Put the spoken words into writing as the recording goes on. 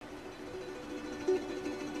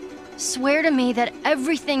Swear to me that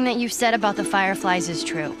everything that you've said about the Fireflies is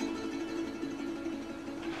true.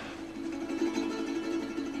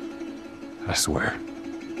 I swear.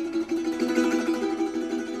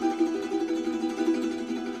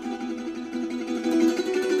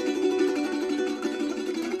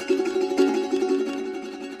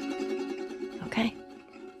 Okay.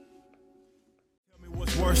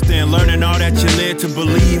 Worse than learning all that you led to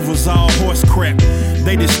believe was all horse crap.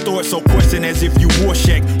 They distort so question as if you war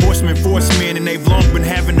shack. Horsemen, forcemen, and they've long been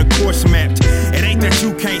having the course mapped. It ain't that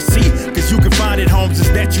you can't see, cause you can find it, Holmes, it's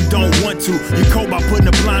that you don't want to. You cope by putting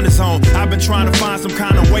the blinders on. I've been trying to find some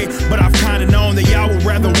kind of way, but I've kinda known that y'all would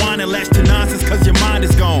rather whine and latch to nonsense cause your mind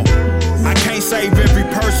is gone. I can't save every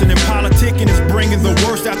person, and politicking is bringing the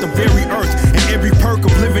worst out the very earth. And every perk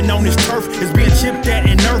of living on this turf is being chipped at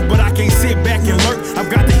and nerfed, but I can't sit back and lurk. I've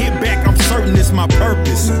got to hit back, I'm certain it's my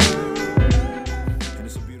purpose.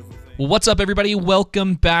 Well, what's up, everybody?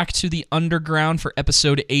 Welcome back to the Underground for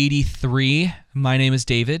episode 83. My name is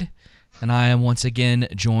David, and I am once again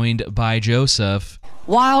joined by Joseph.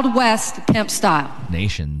 Wild West pimp style.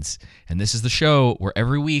 Nations. And this is the show where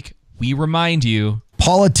every week we remind you...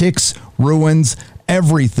 Politics ruins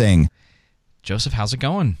everything. Joseph, how's it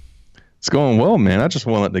going? It's going well, man. I just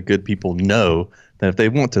want to let the good people know that if they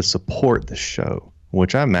want to support the show,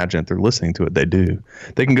 which I imagine if they're listening to it, they do,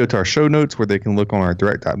 they can go to our show notes where they can look on our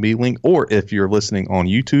direct.me link. Or if you're listening on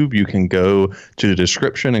YouTube, you can go to the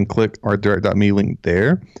description and click our direct.me link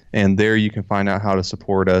there. And there you can find out how to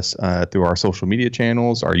support us through our social media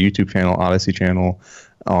channels, our YouTube channel, Odyssey channel,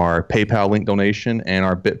 our PayPal link donation, and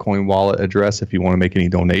our Bitcoin wallet address if you want to make any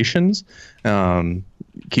donations.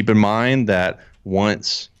 Keep in mind that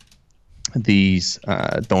once these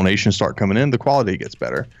donations start coming in, the quality gets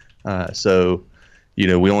better. So, you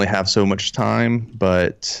know, we only have so much time,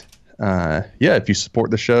 but yeah, if you support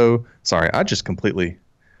the show, sorry, I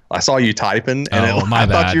saw you typing, and I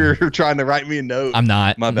thought you were trying to write me a note. I'm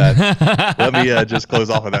not. My bad. Let me just close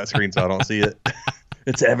off of that screen so I don't see it.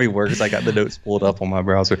 It's everywhere because I got the notes pulled up on my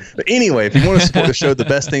browser. But anyway, if you want to support the show, the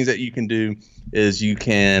best things that you can do is you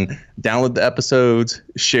can download the episodes,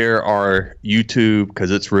 share our YouTube because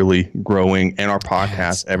it's really growing, and our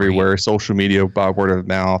podcast everywhere, social media by word of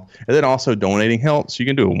mouth, and then also donating helps. You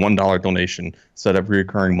can do a $1 donation instead of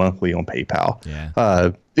recurring monthly on PayPal. Yeah.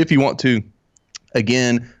 If you want to.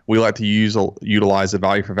 Again, we like to utilize the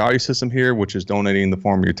value for value system here, which is donating in the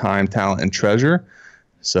form of your time, talent, and treasure.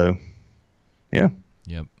 So, yeah.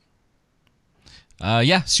 Yep.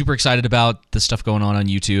 Yeah, super excited about the stuff going on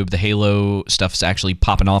YouTube. The Halo stuff's actually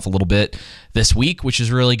popping off a little bit this week, which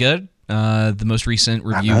is really good. The most recent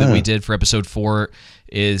review that we did for episode 4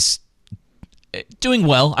 is doing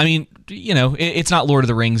well. I mean, you know, it's not Lord of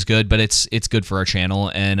the Rings good, but it's good for our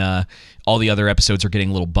channel, and all the other episodes are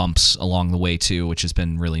getting little bumps along the way too, which has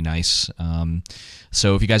been really nice.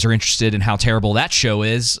 So if you guys are interested in how terrible that show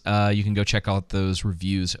is, you can go check out those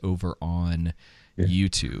reviews over on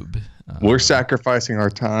YouTube. We're sacrificing our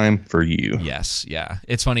time for you. Yes, yeah.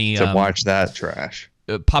 It's funny to watch that trash.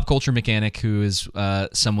 Pop Culture Mechanic, who is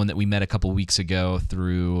someone that we met a couple weeks ago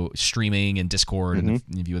through streaming and Discord and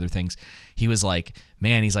a few other things. He was like,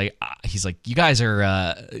 man, he's like, you guys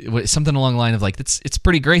are something along the line of like, it's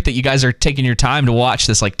pretty great that you guys are taking your time to watch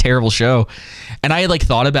this like terrible show. And I had like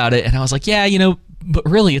thought about it, and I was like, yeah, you know, but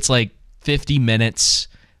really it's like 50 minutes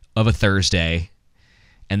of a Thursday.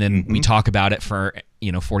 And then we talk about it for,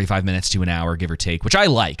 45 minutes to an hour, give or take, which I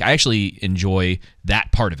like. I actually enjoy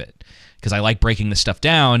that part of it because I like breaking this stuff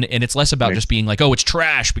down, and it's less about just being like, oh, it's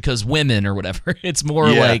trash because women or whatever. It's more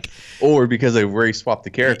like... Or because they race swap the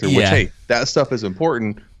character, which, hey, that stuff is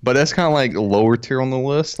important, but that's kind of like lower tier on the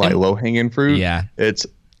list, like low-hanging fruit. Yeah.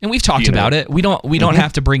 And we've talked about it. We don't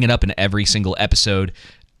have to bring it up in every single episode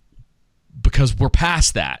because we're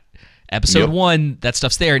past that. Episode 1, that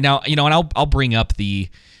stuff's there. Now, and I'll bring up the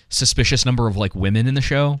suspicious number of like women in the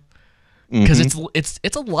show because it's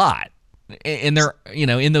a lot, and they're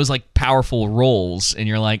in those like powerful roles, and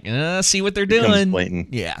you're like, see what they're doing.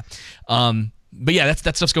 Blatant. Yeah. But yeah,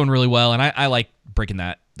 that stuff's going really well, and I like breaking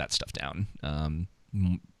that stuff down.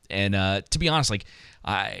 And to be honest, like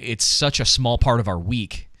it's such a small part of our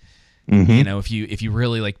week. If you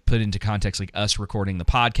really like put into context, like us recording the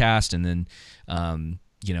podcast and then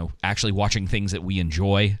actually watching things that we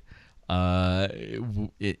enjoy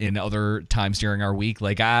in other times during our week,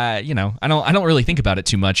 like I don't really think about it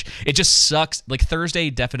too much. It just sucks. Like Thursday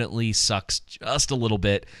definitely sucks just a little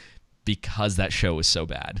bit because that show is so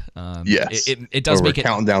bad. Yes, it does make it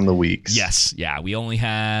counting down the weeks. Yes, yeah. We only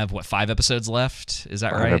have 5 episodes left. Is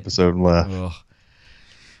that right? 5 episodes left. Ugh.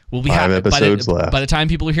 We'll be 5 episodes left. By the time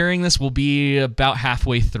people are hearing this, we'll be about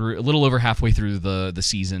halfway through, a little over halfway through the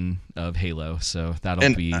season of Halo. So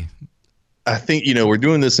that'll be. I think, we're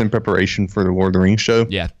doing this in preparation for the Lord of the Rings show.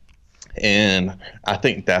 Yeah. And I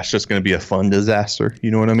think that's just going to be a fun disaster.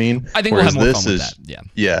 You know what I mean? I think we'll have more fun with that. Yeah.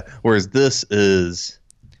 Yeah. Whereas this is.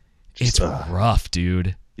 It's rough,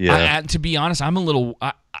 dude. Yeah. To be honest, I'm a little.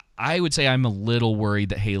 I would say I'm a little worried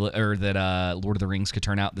that Lord of the Rings could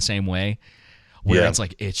turn out the same way. Where it's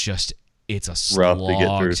like it's a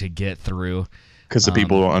slog to get through because the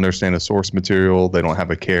people don't understand the source material, they don't have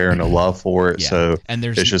a care and a love for it, so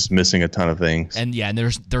it's just missing a ton of things. And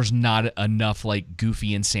there's not enough like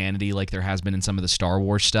goofy insanity like there has been in some of the Star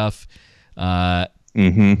Wars stuff to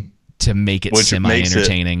make it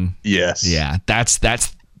semi-entertaining. Yes, yeah, that's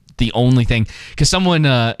the only thing. Because someone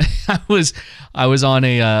I was on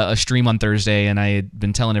a stream on Thursday and I had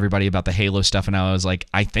been telling everybody about the Halo stuff, and I was like,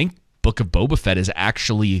 I think Book of Boba Fett is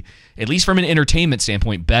actually, at least from an entertainment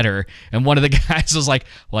standpoint, better. And one of the guys was like,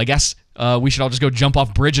 well, I guess we should all just go jump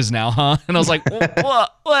off bridges now, huh? And I was like,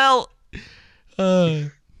 well,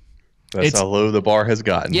 that's how low the bar has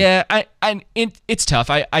gotten. Yeah, it's tough.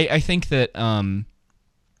 I think that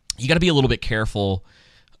you got to be a little bit careful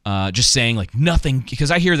just saying like nothing, because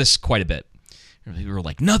I hear this quite a bit. People are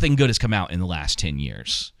like, nothing good has come out in the last 10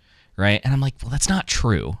 years, right? And I'm like, well, that's not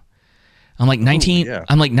true. I'm like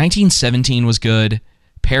 1917 was good.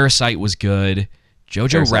 Parasite was good.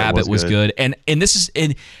 Jojo Rabbit was good. And this is,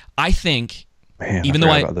 and I think, even though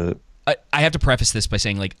I have to preface this by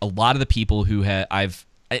saying like a lot of the people who there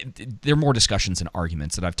are more discussions and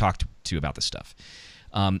arguments that I've talked to about this stuff.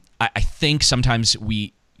 I think sometimes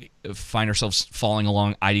we find ourselves falling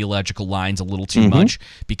along ideological lines a little too much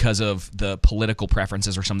because of the political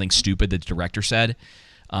preferences or something stupid that the director said.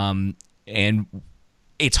 And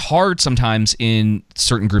it's hard sometimes in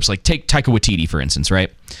certain groups, like take Taika Waititi, for instance,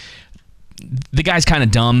 right? The guy's kind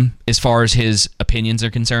of dumb as far as his opinions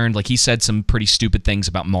are concerned. Like, he said some pretty stupid things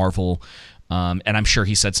about Marvel, and I'm sure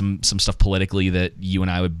he said some stuff politically that you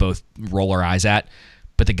and I would both roll our eyes at.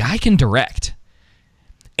 But the guy can direct.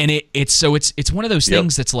 And it's one of those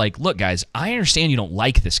things that's like, look, guys, I understand you don't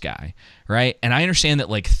like this guy, right? And I understand that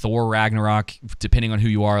like Thor Ragnarok, depending on who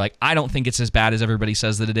you are, like I don't think it's as bad as everybody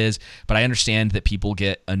says that it is, but I understand that people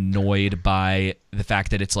get annoyed by the fact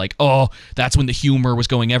that it's like, oh, that's when the humor was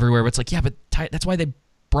going everywhere. But it's like, yeah, but that's why they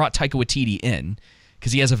brought Taika Waititi in,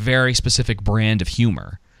 because he has a very specific brand of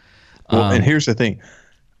humor. Well, and here's the thing.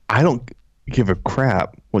 I don't give a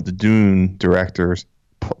crap what the Dune director's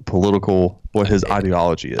what his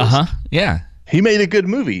ideology is. Yeah. He made a good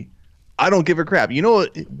movie. I don't give a crap. You know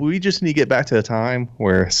what? We just need to get back to a time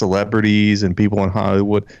where celebrities and people in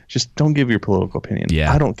Hollywood just don't give your political opinion.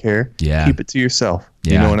 Yeah. I don't care. Yeah. Keep it to yourself.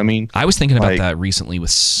 Yeah. You know what I mean? I was thinking about that recently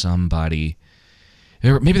with somebody.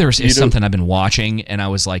 Maybe there was something I've been watching, and I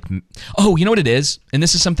was like, oh, you know what it is? And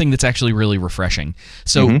this is something that's actually really refreshing.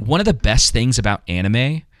 So one of the best things about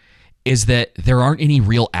anime is that there aren't any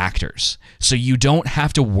real actors. So you don't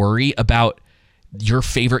have to worry about your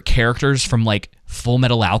favorite characters from like Full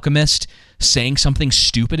Metal Alchemist saying something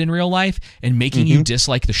stupid in real life and making you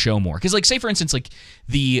dislike the show more. Because like, say for instance, like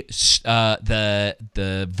the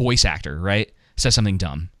voice actor, right, says something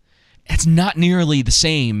dumb. It's not nearly the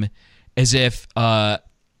same as if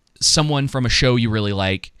someone from a show you really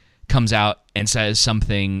like comes out and says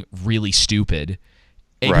something really stupid.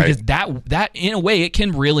 Right. Because that in a way it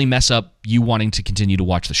can really mess up you wanting to continue to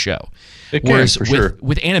watch the show. Whereas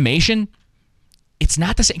with animation, it's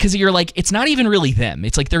not the same, because you're like, it's not even really them.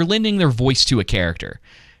 It's like they're lending their voice to a character.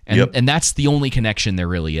 And that's the only connection there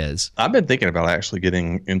really is. I've been thinking about actually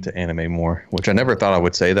getting into anime more, which I never thought I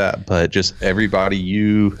would say that, but just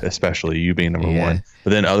everybody, especially you being number one,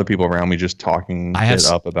 but then other people around me just talking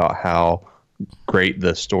up about how great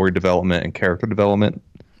the story development and character development.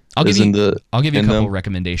 I'll give you a couple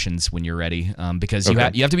recommendations when you're ready, because you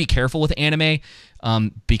have to be careful with anime,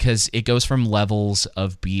 because it goes from levels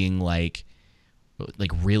of being like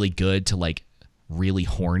really good to like really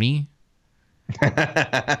horny.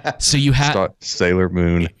 So you have Sailor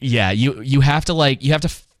Moon. Yeah, you have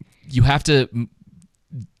to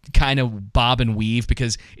kind of bob and weave,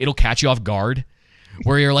 because it'll catch you off guard,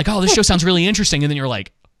 where you're like, oh, this show sounds really interesting, and then you're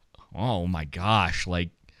like, oh my gosh, like,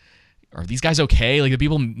 are these guys okay? Like, the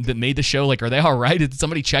people that made the show, like, are they all right? Is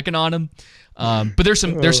somebody checking on them? But there's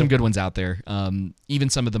some good ones out there. Even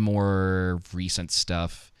some of the more recent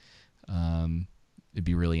stuff, it'd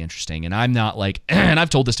be really interesting. And I'm not like, and I've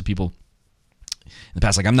told this to people in the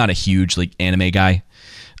past, like, I'm not a huge like anime guy.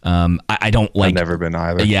 I don't like. I've never been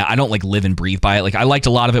either. Yeah, I don't like live and breathe by it. Like, I liked a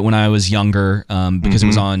lot of it when I was younger, because it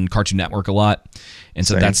was on Cartoon Network a lot. And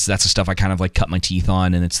so Same. that's the stuff I kind of like cut my teeth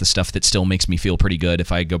on, and it's the stuff that still makes me feel pretty good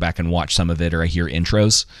if I go back and watch some of it or I hear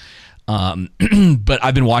intros. But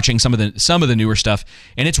I've been watching some of the newer stuff,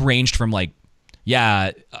 and it's ranged from like,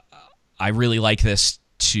 yeah, I really like this,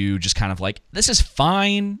 to just kind of like, this is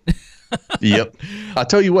fine. Yep. I'll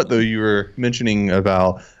tell you what, though, you were mentioning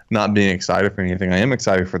about not being excited for anything. I am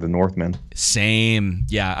excited for the Northman. Same.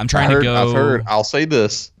 Yeah, I'm trying to go. I've heard. I'll say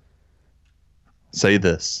this. Say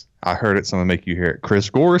this. I heard it. So I'm gonna make you hear it. Chris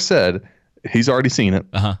Gore said he's already seen it.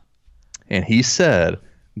 And he said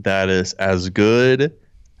that is as good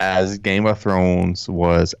as Game of Thrones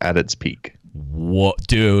was at its peak. What,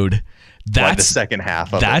 dude? That's like the second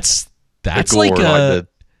half of that's gore, like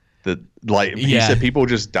a he said people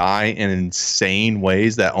just die in insane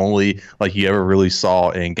ways that only like you ever really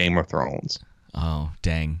saw in Game of Thrones. Oh,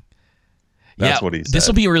 dang. That's what he said. This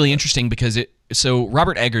will be really interesting because so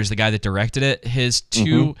Robert Eggers, the guy that directed it, his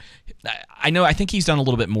two, I think he's done a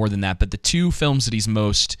little bit more than that, but the two films that he's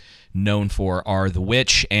most known for are The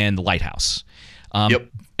Witch and The Lighthouse.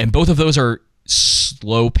 And both of those are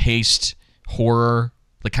slow-paced horror,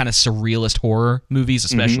 like kind of surrealist horror movies,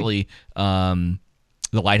 especially The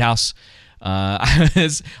Lighthouse. I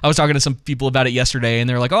was talking to some people about it yesterday, and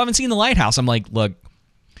they're like, "Oh, I haven't seen The Lighthouse." I'm like, "Look,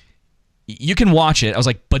 you can watch it." I was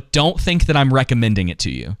like, "But don't think that I'm recommending it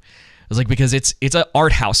to you." I was like, because it's an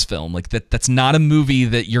art house film. Like that's not a movie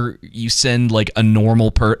that you send like a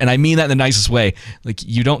normal and I mean that in the nicest way. Like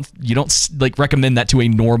you don't like recommend that to a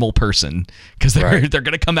normal person, because they're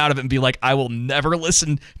gonna come out of it and be like, "I will never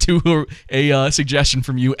listen to a suggestion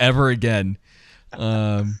from you ever again."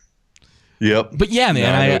 Yep. But yeah,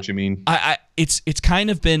 man, I know what you mean. It's kind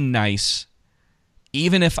of been nice,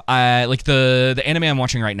 even if I like the anime I'm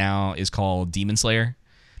watching right now is called Demon Slayer.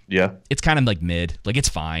 Yeah. It's kind of like mid, like it's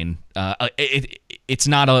fine. It's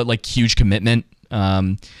not a like huge commitment.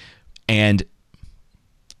 And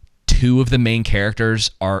two of the main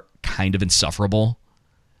characters are kind of insufferable.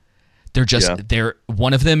 They're just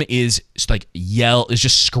one of them is like is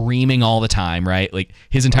just screaming all the time, right? Like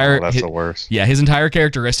his entire that's the worst. Yeah, his entire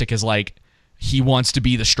characteristic is like he wants to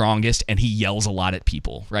be the strongest and he yells a lot at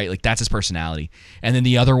people, right? Like that's his personality. And then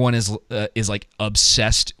the other one is like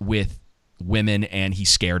obsessed with women and he's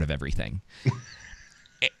scared of everything.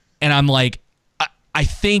 And I'm like, I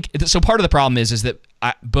think so. Part of the problem is that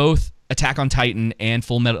both Attack on Titan and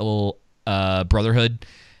Full Metal Brotherhood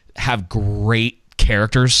have great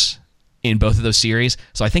characters in both of those series.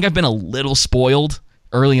 So I think I've been a little spoiled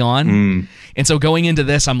early on. And so going into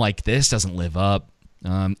this, I'm like, this doesn't live up.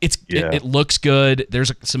 It looks good.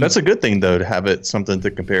 There's some. That's a good thing though, to have it something to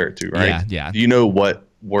compare it to, right? Yeah. You know what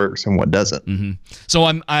works and what doesn't.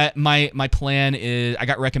 So my plan is I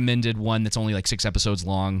got recommended one that's only like 6 episodes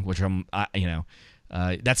long, which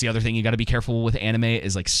that's the other thing you got to be careful with anime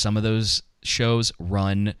is like some of those shows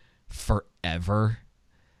run forever.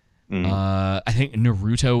 I think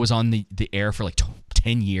Naruto was on the air for like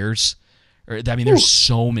 10 years. There's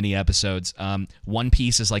so many episodes. One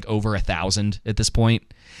Piece is like over 1,000 at this point.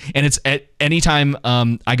 And it's at any time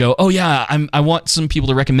I go, oh yeah, I want some people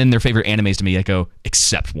to recommend their favorite animes to me. I go,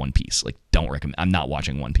 except One Piece. Like, don't recommend. I'm not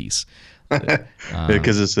watching One Piece.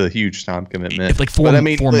 Because it's a huge time commitment. It's like 4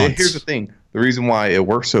 months. Here's the thing. The reason why it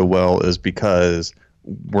works so well is because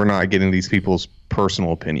we're not getting these people's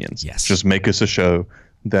personal opinions. Yes. Just make us a show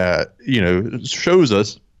that, shows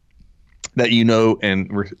us that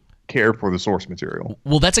and care for the source material.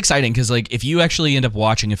 Well, that's exciting because like if you actually end up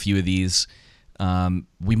watching a few of these,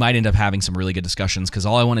 we might end up having some really good discussions because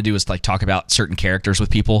all I want to do is like talk about certain characters with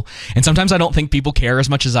people, and sometimes I don't think people care as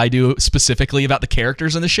much as I do specifically about the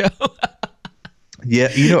characters in the show.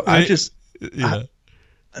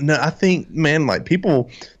 I think, man, like people,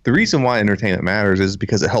 the reason why entertainment matters is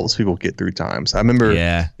because it helps people get through times. I remember,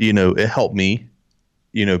 it helped me,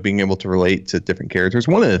 being able to relate to different characters.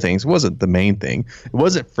 One of the things wasn't the main thing.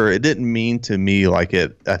 It didn't mean to me like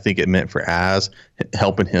it, I think it meant for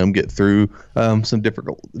helping him get through some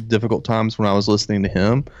difficult times when I was listening to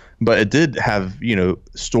him. But it did have,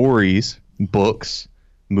 stories, books,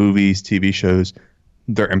 movies, TV shows.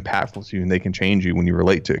 They're impactful to you and they can change you when you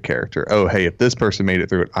relate to a character. Oh, hey, if this person made it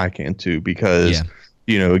through it, I can too. Because,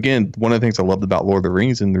 again, one of the things I loved about Lord of the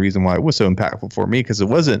Rings and the reason why it was so impactful for me, because it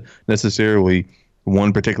wasn't necessarily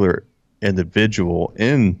one particular individual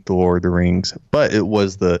in the Lord of the Rings, but it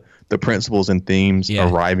was the principles and themes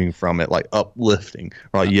arriving from it, like uplifting.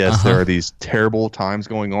 Right? Yes, there are these terrible times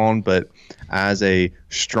going on, but as a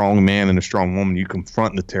strong man and a strong woman, you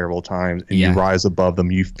confront the terrible times and you rise above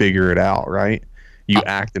them. You figure it out, right? You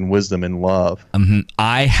act in wisdom and love.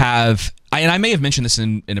 I may have mentioned this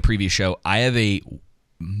in a previous show. I have a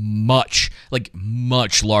much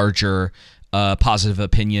larger positive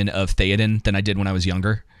opinion of Theoden than I did when I was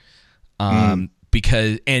younger.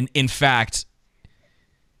 Because, and in fact,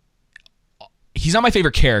 he's not my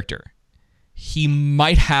favorite character. He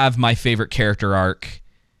might have my favorite character arc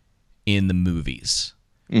in the movies.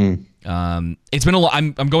 It's been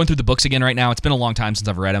I'm going through the books again right now. It's been a long time since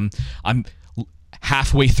I've read them. I'm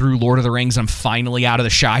halfway through Lord of the Rings. I'm finally out of the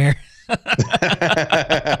Shire. And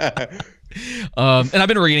I've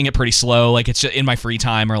been reading it pretty slow. Like, it's just in my free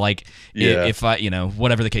time, or like if I,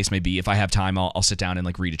 whatever the case may be, if I have time, I'll sit down and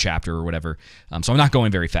like read a chapter or whatever. So I'm not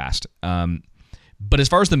going very fast. But as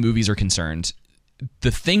far as the movies are concerned,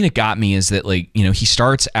 the thing that got me is that, like, he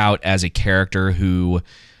starts out as a character who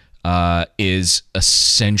is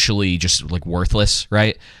essentially just like worthless,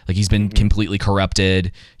 right? Like, he's been completely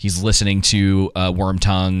corrupted. He's listening to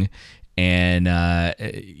Wormtongue, and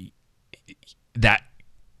that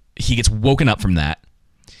he gets woken up from that,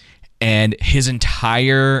 and his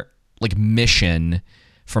entire like mission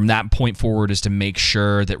from that point forward is to make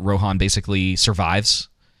sure that Rohan basically survives.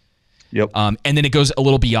 Yep. And then it goes a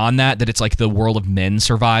little beyond that it's like the world of men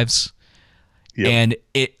survives. Yep. And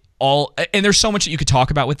there's so much that you could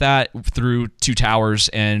talk about with that through Two Towers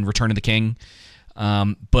and Return of the King.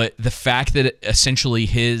 But the fact that essentially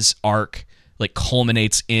his arc like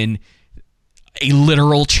culminates in a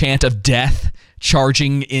literal chant of death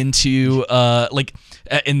charging into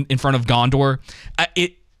in front of Gondor,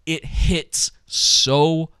 it hits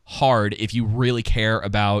so hard if you really care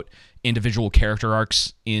about individual character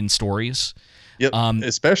arcs in stories. Yep.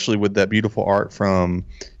 Especially with that beautiful art from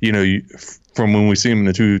from when we see him in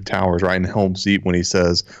the Two Towers, right in Helm's Deep, when he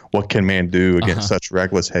says, "What can man do against such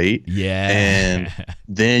reckless hate?" Yeah. And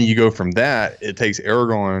then you go from that. It takes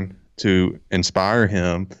Aragorn to inspire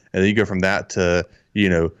him, and then you go from that to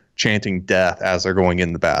chanting death as they're going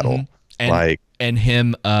in the battle. And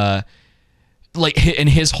him and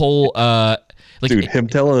his whole dude, him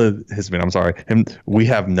telling his men, we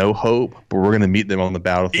have no hope, but we're gonna meet them on the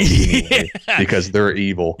battlefield anyway because they're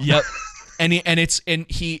evil. Yep.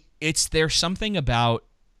 There's something about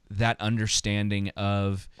that understanding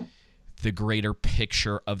of the greater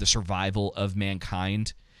picture of the survival of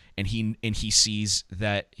mankind, and he sees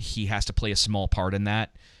that he has to play a small part in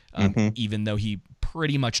that, even though he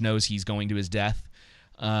pretty much knows he's going to his death.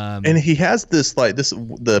 And he has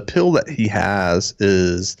the pill that he has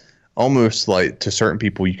is almost like, to certain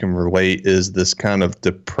people you can relate, is this kind of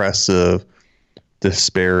depressive,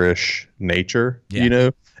 despairish nature,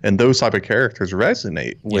 and those type of characters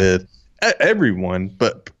resonate with everyone,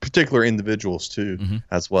 but particular individuals too,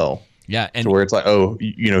 as well. Yeah. And so where it's like,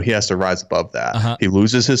 he has to rise above that. He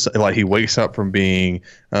loses he wakes up from being,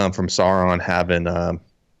 from Sauron having,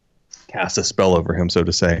 cast a spell over him, so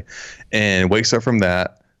to say, and wakes up from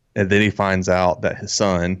that, and then he finds out that his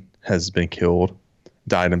son has been killed,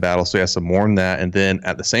 died in battle, so he has to mourn that, and then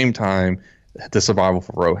at the same time the survival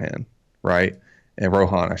for Rohan, right? And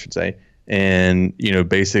Rohan, I should say. And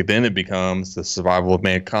basically then it becomes the survival of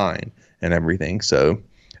mankind and everything. So,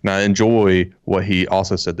 and I enjoy what he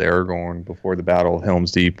also said to Aragorn before the Battle of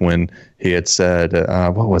Helm's Deep, when he had said,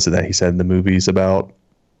 what was it that he said in the movies about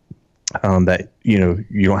that you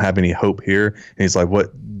don't have any hope here, and he's like,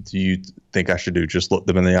 what do you think I should do? Just look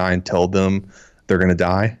them in the eye and tell them they're gonna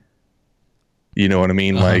die? You know what I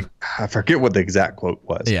mean? Like, I forget what the exact quote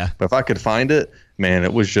was. Yeah. But if I could find it, man,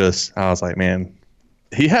 it was just, I was like, man,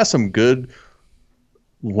 he has some good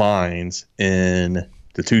lines in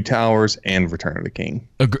the Two Towers and Return of the King.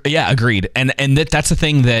 Agreed. And that's the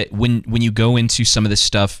thing, that when you go into some of this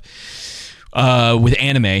stuff with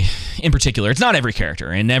anime in particular, it's not every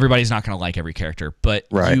character, and everybody's not going to like every character, but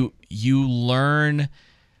you learn.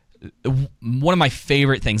 One of my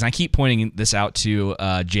favorite things, and I keep pointing this out to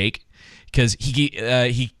Jake, because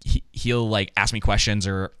he'll like ask me questions,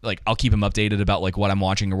 or like I'll keep him updated about like what I'm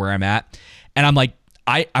watching or where I'm at, and I'm like,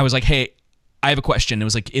 I was like, hey, I have a question. It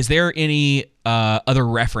was like, is there any other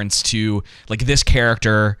reference to like this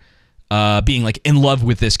character being like in love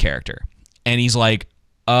with this character? And he's like,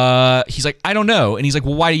 I don't know. And he's like,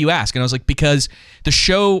 well, why do you ask? And I was like, because the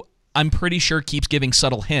show, I'm pretty sure, keeps giving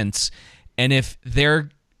subtle hints, and if they're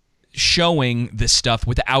showing this stuff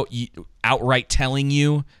without outright telling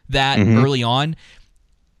you that early on,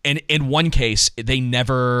 and in one case they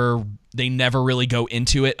never really go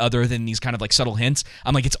into it other than these kind of like subtle hints,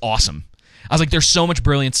 I'm like, it's awesome. I was like, there's so much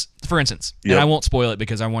brilliance. For instance, and I won't spoil it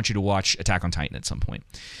because I want you to watch Attack on Titan at some point.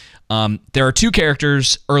 There are two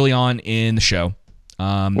characters early on in the show.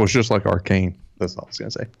 Well, it's just like Arcane. That's all I was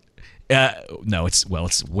gonna say. No, it's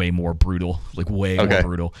way more brutal, like way more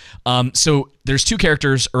brutal. So there's two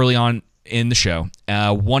characters early on in the show.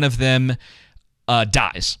 One of them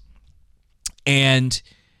dies, and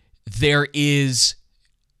there is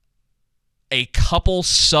a couple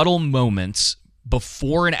subtle moments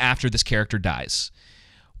before and after this character dies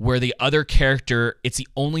where the other character, it's the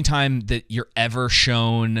only time that you're ever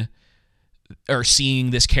shown or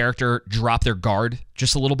seeing this character drop their guard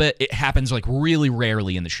just a little bit. It happens like really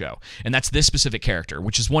rarely in the show. And that's this specific character,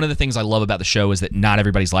 which is one of the things I love about the show, is that not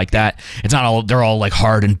everybody's like that. It's not all, they're all like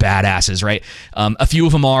hard and badasses, right? A few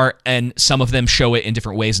of them are, and some of them show it in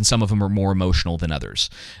different ways, and some of them are more emotional than others.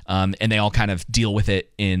 And they all kind of deal with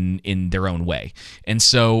it in their own way. And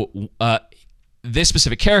so this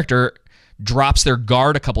specific character drops their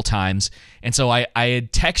guard a couple times, and so I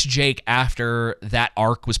had text Jake after that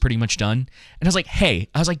arc was pretty much done, and I was like, hey,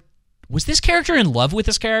 was this character in love with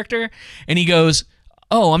this character? And he goes,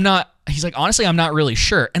 oh, I'm not. He's like, honestly, I'm not really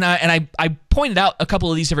sure. And I pointed out a couple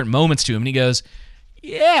of these different moments to him, and he goes,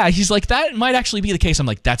 yeah. He's like, that might actually be the case. I'm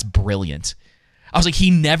like, that's brilliant. I was like,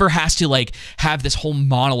 he never has to like have this whole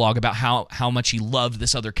monologue about how much he loved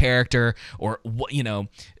this other character, or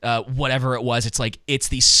whatever it was. It's like, it's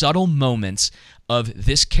these subtle moments of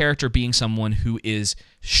this character being someone who is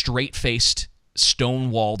straight-faced,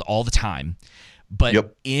 stonewalled all the time,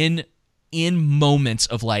 but in moments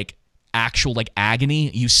of like actual like agony,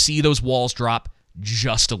 you see those walls drop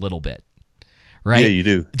just a little bit, right? Yeah, you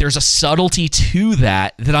do. There's a subtlety to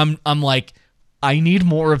that I'm like, I need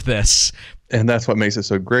more of this. And that's what makes it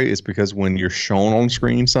so great, is because when you're shown on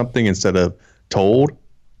screen something instead of told,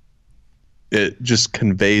 it just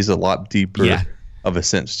conveys a lot deeper of a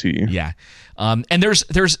sense to you. Yeah. And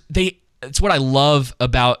it's what I love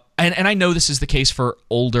about, and I know this is the case for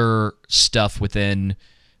older stuff within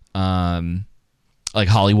like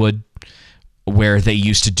Hollywood, where they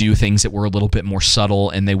used to do things that were a little bit more subtle,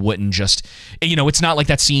 and they wouldn't just, it's not like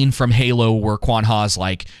that scene from Halo where Quan Ha's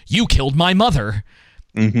like, you killed my mother.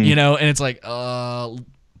 Mm-hmm. And it's like,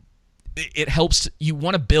 it helps. You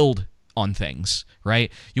want to build on things,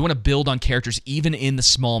 right? You want to build on characters, even in the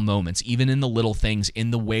small moments, even in the little things,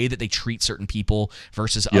 in the way that they treat certain people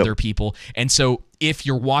versus other people. And so if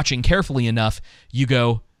you're watching carefully enough, you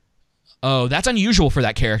go, oh, that's unusual for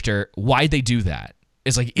that character. Why'd they do that?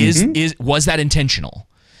 It's like, was that intentional?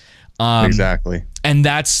 Exactly. And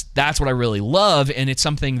that's what I really love. And it's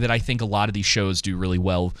something that I think a lot of these shows do really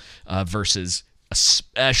well, versus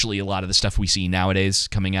especially a lot of the stuff we see nowadays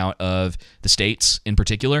coming out of the States in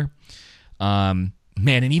particular. Man,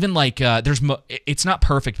 and even like it's not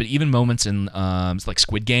perfect, but even moments in like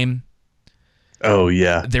Squid Game. Oh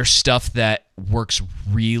yeah, there's stuff that works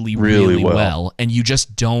really well, and you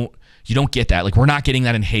just don't get that. Like, we're not getting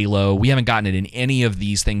that in Halo. We haven't gotten it in any of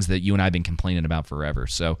these things that you and I have been complaining about forever.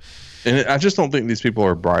 So, and I just don't think these people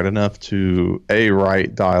are bright enough to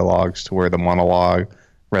write dialogues to where the monologue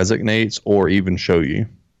resonates, or even show you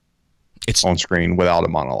it's on screen without a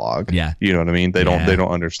monologue. Yeah, you know what I mean. They don't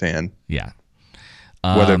understand. Yeah,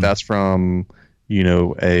 whether that's from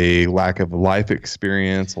a lack of life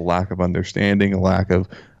experience, a lack of understanding, a lack of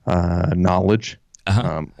knowledge,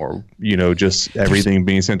 or just everything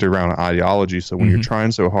being centered around ideology. So when you're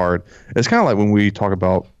trying so hard, it's kind of like when we talk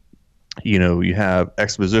about you have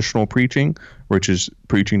expositional preaching, which is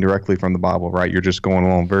preaching directly from the Bible, right? You're just going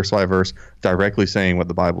along verse by verse, directly saying what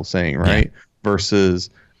the Bible's saying, right? Yeah. Versus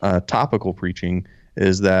topical preaching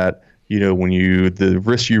is that, the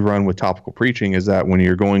risk you run with topical preaching is that when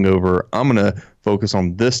you're going over, I'm going to focus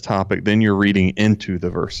on this topic, then you're reading into the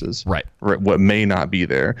verses, right? What may not be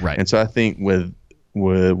there. Right. And so I think with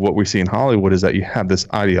what we see in Hollywood is that you have this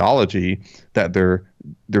ideology that they're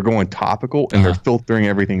going topical, and they're filtering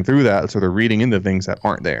everything through that, so they're reading into things that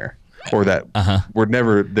aren't there, or that were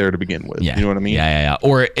never there to begin with. Yeah. You know what I mean? Yeah.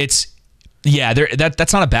 Or it's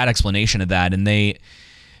that's not a bad explanation of that, and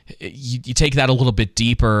you take that a little bit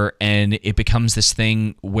deeper, and it becomes this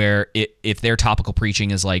thing where if their topical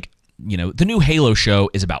preaching is like, the new Halo show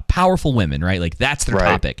is about powerful women, right? Like, that's their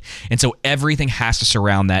topic. And so everything has to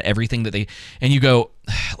surround that, everything that and you go,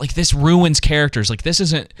 like, this ruins characters. Like, this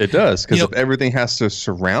isn't. It does, because if everything has to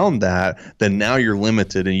surround that, then now you're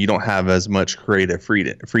limited, and you don't have as much creative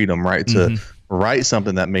freedom, right? To write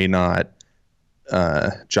something that may not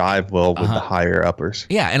jive well with the higher uppers.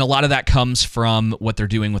 Yeah, and a lot of that comes from what they're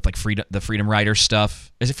doing with like the Freedom Riders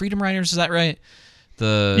stuff. Is it Freedom Riders? Is that right?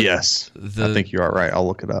 Yes, I think you are right. I'll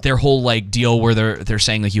look it up. Their whole like deal where they're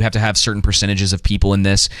saying like you have to have certain percentages of people in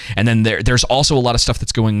this, and then there's also a lot of stuff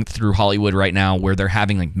that's going through Hollywood right now where they're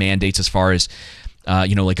having like mandates as far as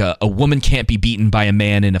like a woman can't be beaten by a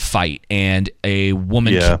man in a fight, and a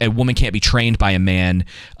woman can't be trained by a man.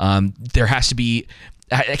 There has to be.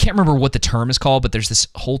 I can't remember what the term is called, but there's this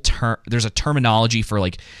whole term. There's a terminology for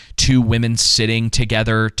like two women sitting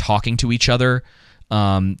together talking to each other.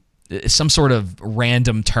 some sort of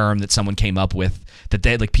random term that someone came up with that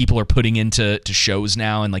they like people are putting into shows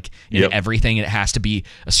now and like in everything, and it has to be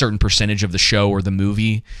a certain percentage of the show or the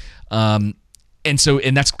movie. And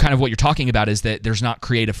that's kind of what you're talking about, is that there's not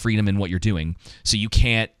creative freedom in what you're doing. So you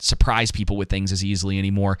can't surprise people with things as easily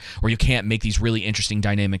anymore, or you can't make these really interesting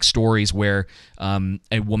dynamic stories where a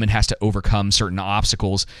woman has to overcome certain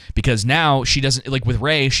obstacles, because now she doesn't, like with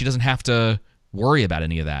Rey, she doesn't have to worry about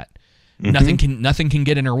any of that. Nothing can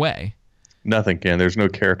get in her way. Nothing can. There's no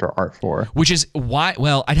character arc for her. Which is why,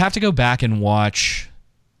 well, I'd have to go back and watch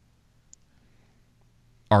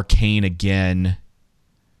Arcane again.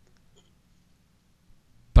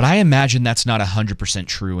 But I imagine that's not 100%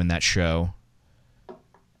 true in that show.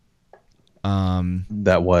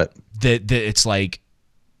 That what? That it's like,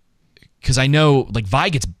 because I know like Vi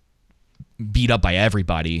gets beat up by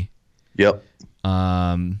everybody. Yep.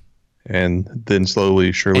 And then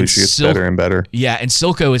slowly, surely she gets better and better. Yeah, and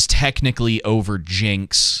Silco is technically over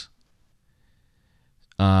Jinx.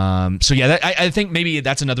 So yeah, I think maybe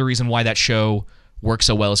that's another reason why that show works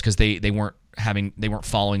so well, is because they weren't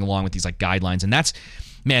following along with these like guidelines, and that's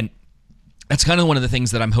kind of one of the things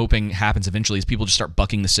that I'm hoping happens eventually, is people just start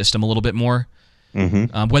bucking the system a little bit more.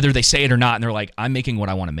 Whether they say it or not, and they're like, I'm making what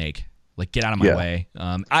I want to make. Like, get out of my way.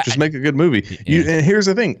 Just make a good movie. Yeah. And here's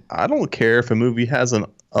the thing: I don't care if a movie has a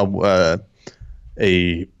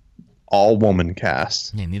all woman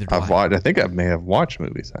cast. Yeah, neither do I. I think I may have watched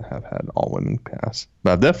movies that have had all women cast,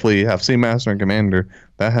 but I definitely have seen Master and Commander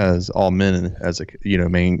that has all men as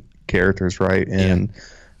main characters, right? And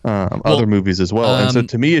other movies as well. And so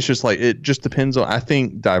to me, it's just like, it just depends on, I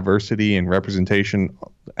think diversity and representation,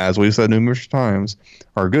 as we've said numerous times,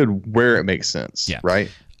 are good where it makes sense. Yeah.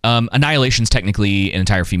 Right. Annihilation's technically an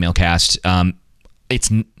entire female cast. I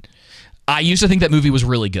used to think that movie was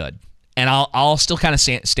really good, and I'll still kind of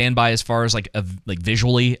stand by as far as like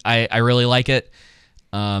visually, I really like it.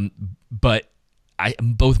 But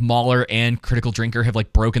both Mahler and Critical Drinker have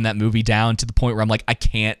like broken that movie down to the point where I'm like, I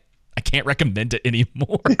can't recommend it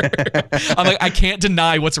anymore. I'm like, I can't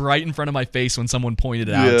deny what's right in front of my face when someone pointed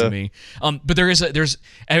it out to me. But there's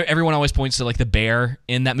everyone always points to like the bear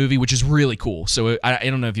in that movie, which is really cool. So I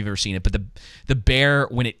don't know if you've ever seen it, but the bear,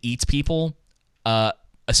 when it eats people,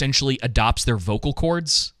 essentially adopts their vocal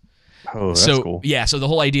cords. Oh, that's cool. Yeah, so the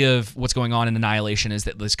whole idea of what's going on in Annihilation is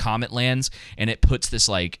that this comet lands and it puts this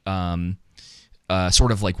like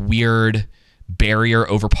sort of like weird barrier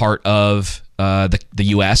over part of the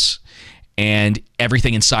U.S., and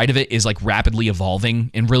everything inside of it is like rapidly evolving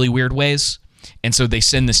in really weird ways. And so they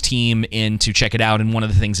send this team in to check it out, and one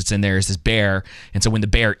of the things that's in there is this bear. And so when the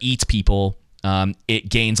bear eats people, it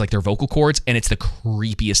gains like their vocal cords, and it's the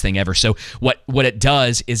creepiest thing ever. So what it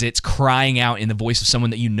does is it's crying out in the voice of someone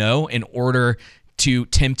that you know in order to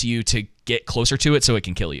tempt you to get closer to it so it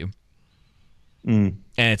can kill you. And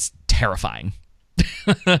it's terrifying.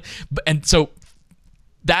 And so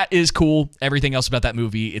that is cool. Everything else about that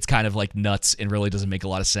movie, it's kind of like nuts and really doesn't make a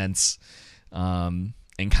lot of sense,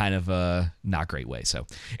 in kind of a not great way. So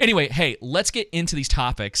anyway, hey, let's get into these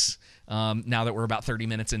topics now that we're about 30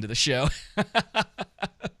 minutes into the show.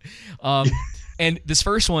 And this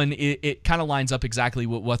first one, it kind of lines up exactly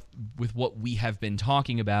with what we have been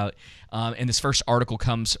talking about. And this first article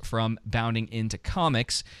comes from Bounding Into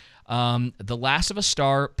Comics. The Last of Us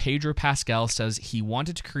star Pedro Pascal says he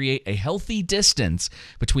wanted to create a healthy distance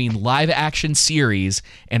between live-action series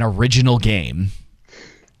and original game.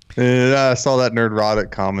 And I saw that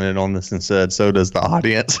Nerdrotic commented on this and said, so does the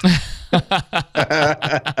audience.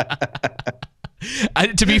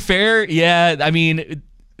 To be fair, yeah, I mean,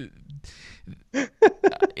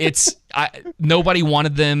 nobody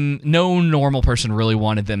wanted them. No normal person really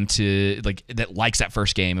wanted them to like that likes that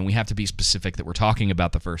first game, and we have to be specific that we're talking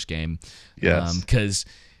about the first game. Yes, because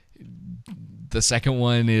the second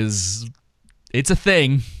one it's a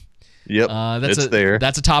thing. Yep, there.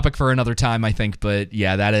 That's a topic for another time, I think. But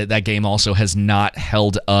yeah, that game also has not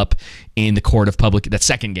held up in the court of public. That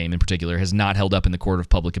second game in particular has not held up in the court of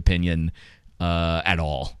public opinion at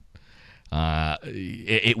all.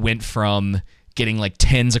 It went from getting like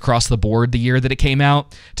 10s across the board the year that it came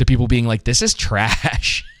out to people being like, this is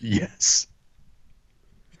trash. Yes.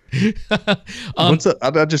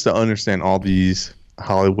 I just don't understand all these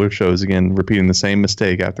Hollywood shows, again, repeating the same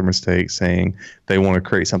mistake after mistake, saying they want to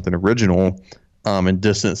create something original and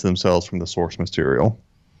distance themselves from the source material.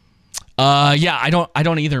 Yeah, I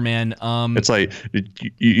don't either, man. It's like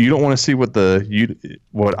you don't want to see what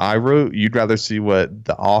I wrote. You'd rather see what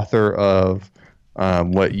the author of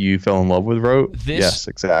what you fell in love with wrote. Yes,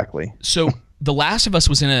 exactly. So The Last of Us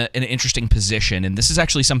was in an interesting position, and this is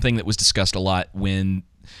actually something that was discussed a lot when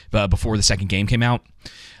before the second game came out.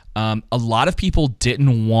 A lot of people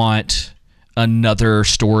didn't want another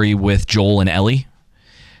story with Joel and Ellie.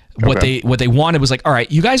 What they wanted was like, all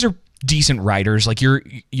right, you guys are decent writers. Like you're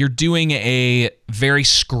doing a very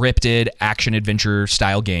scripted action adventure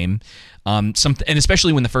style game. And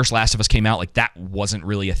especially when the first Last of Us came out, like that wasn't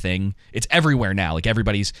really a thing. It's everywhere now. Like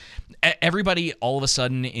everybody all of a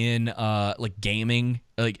sudden in like gaming,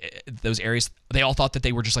 like those areas, they all thought that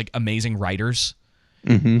they were just like amazing writers.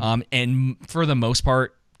 And for the most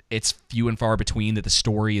part, it's few and far between that the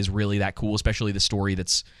story is really that cool, especially the story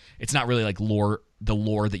it's not really like the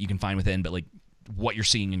lore that you can find within, but like what you're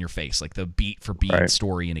seeing in your face, like the beat for beat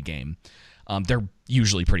story in a game. They're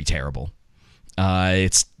usually pretty terrible.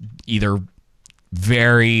 It's either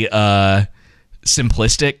very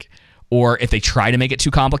simplistic, or if they try to make it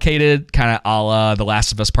too complicated, kind of a la The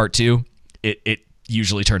Last of Us Part 2, it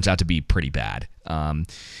usually turns out to be pretty bad. And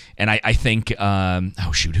I think,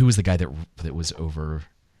 who was the guy that was over...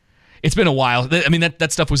 It's been a while. I mean,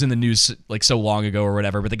 that stuff was in the news like so long ago or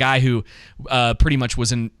whatever, but the guy who pretty much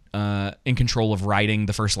was in control of writing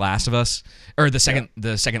the first Last of Us, or the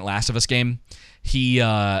second Last of Us game, he...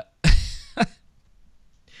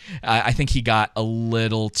 I think he got a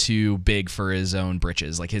little too big for his own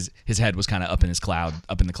britches. Like his head was kind of up in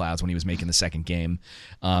the clouds when he was making the second game.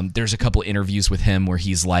 There's a couple interviews with him where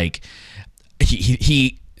he's like,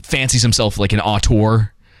 he fancies himself like an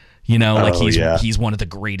auteur, you know, like he's one of the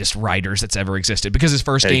greatest writers that's ever existed because his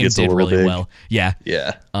first game did really well. Yeah.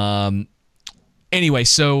 Anyway,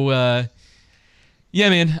 so. Yeah,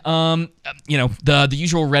 man. You know, the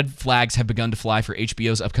usual red flags have begun to fly for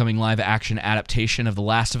HBO's upcoming live-action adaptation of the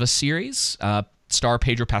Last of Us series. Star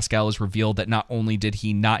Pedro Pascal has revealed that not only did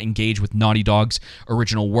he not engage with Naughty Dog's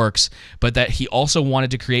original works, but that he also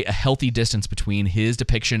wanted to create a healthy distance between his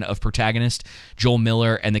depiction of protagonist Joel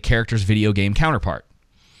Miller and the character's video game counterpart.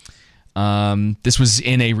 This was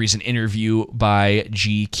in a recent interview by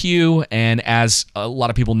GQ, and as a lot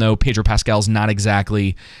of people know, Pedro Pascal's not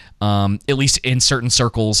exactly... at least in certain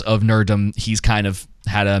circles of nerddom, he's kind of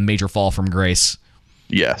had a major fall from grace.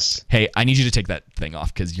 Yes. Hey, I need you to take that thing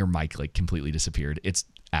off because your mic like completely disappeared. It's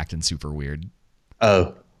acting super weird.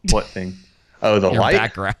 Oh, what thing? Oh, the your light?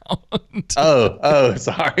 Background. Oh,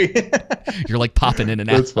 sorry. You're like popping in and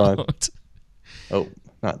out. That's fine. Oh,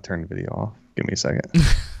 not turn the video off. Give me a second.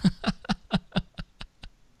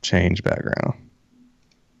 Change background.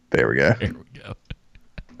 There we go. There we go.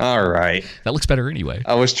 All right. That looks better anyway.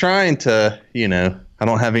 I was trying to, I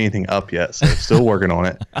don't have anything up yet, so still working on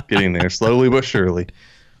it. Getting there slowly but surely.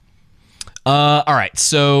 All right.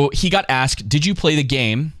 So he got asked, did you play the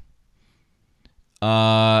game?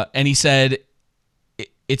 And he said,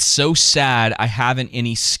 it's so sad I haven't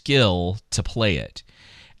any skill to play it.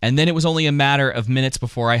 And then it was only a matter of minutes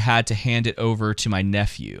before I had to hand it over to my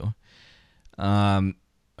nephew. Come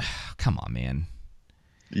on, man.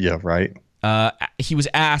 Yeah, right. He was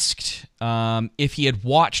asked if he had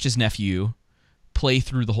watched his nephew play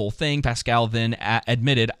through the whole thing. Pascal then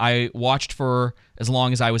admitted, I watched for as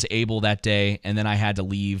long as I was able that day, and then I had to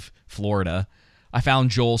leave Florida. I found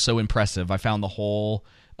Joel so impressive. I found the whole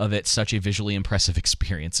of it such a visually impressive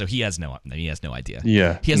experience. So he has no idea.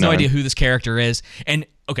 Yeah. He has no idea who this character is. And,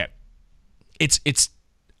 okay, it's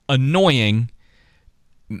annoying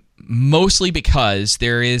mostly because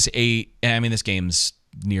there is this game's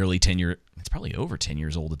nearly 10 years... It's probably over 10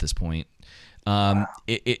 years old at this point.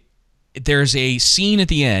 There's a scene at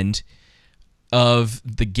the end of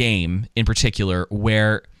the game in particular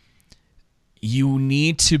where you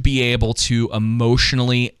need to be able to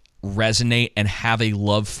emotionally resonate and have a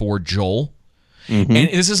love for Joel. Mm-hmm. And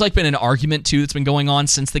this has like been an argument too that's been going on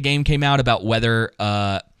since the game came out about whether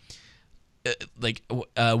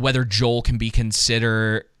whether Joel can be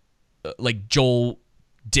considered like Joel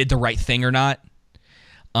did the right thing or not.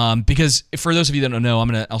 Because for those of you that don't know,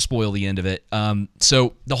 I'll spoil the end of it.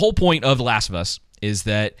 So the whole point of The Last of Us is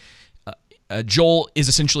that Joel is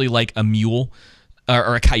essentially like a mule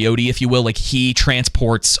or a coyote, if you will. Like he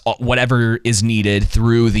transports whatever is needed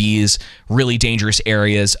through these really dangerous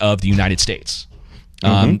areas of the United States.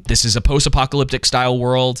 This is a post-apocalyptic style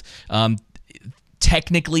world.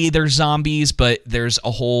 Technically, there's zombies, but there's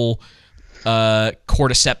a whole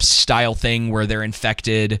cordyceps style thing where they're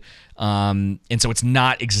infected. And so it's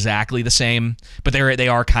not exactly the same, but they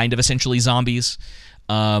are kind of essentially zombies.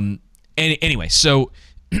 Anyway, so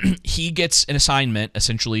he gets an assignment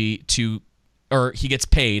essentially he gets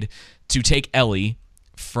paid to take Ellie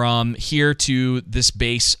from here to this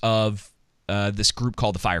base of this group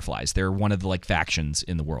called the Fireflies. They're one of the like factions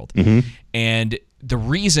in the world. Mm-hmm. And the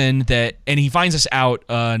reason and he finds this out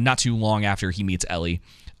not too long after he meets Ellie,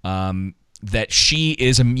 that she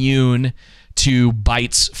is immune to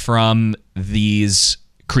bites from these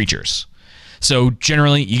creatures. So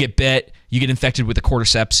generally, you get bit, you get infected with the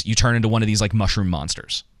cordyceps, you turn into one of these like mushroom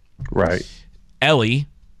monsters. Right. Ellie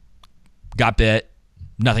got bit,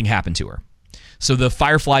 nothing happened to her. So the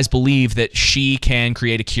Fireflies believe that she can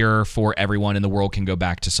create a cure for everyone and the world can go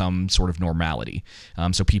back to some sort of normality.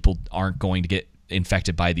 So people aren't going to get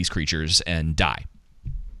infected by these creatures and die.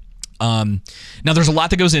 Now, there's a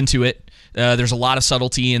lot that goes into it. There's a lot of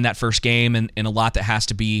subtlety in that first game and a lot that has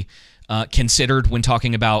to be considered when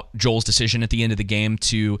talking about Joel's decision at the end of the game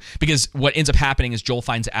because what ends up happening is Joel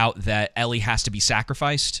finds out that Ellie has to be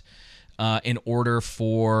sacrificed in order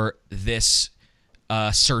for this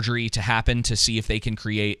surgery to happen to see if they can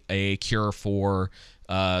create a cure for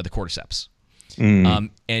the cordyceps.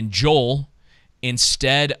 And Joel,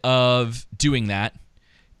 instead of doing that,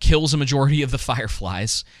 kills a majority of the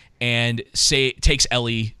Fireflies and takes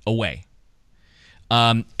Ellie away.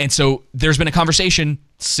 And so there's been a conversation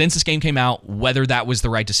since this game came out whether that was the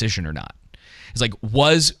right decision or not. It's like,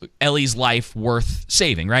 was Ellie's life worth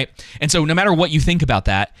saving, right? And so no matter what you think about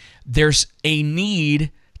that, there's a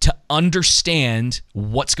need to understand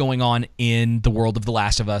what's going on in the world of The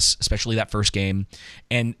Last of Us, especially that first game,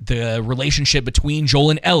 and the relationship between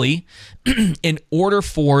Joel and Ellie in order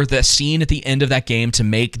for the scene at the end of that game to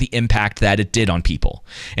make the impact that it did on people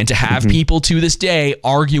and to have people to this day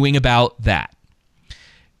arguing about that.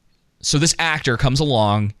 So this actor comes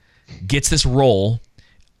along, gets this role,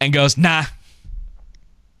 and goes, nah.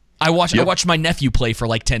 I watched my nephew play for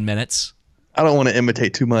like 10 minutes. I don't want to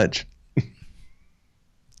imitate too much.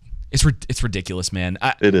 It's ridiculous, man.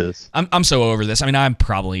 It is. I'm so over this. I mean, I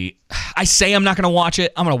say I'm not going to watch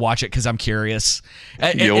it. I'm going to watch it because I'm curious.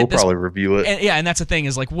 We'll probably review it. And that's the thing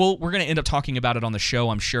is like, we're going to end up talking about it on the show,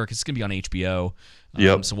 I'm sure, because it's going to be on HBO.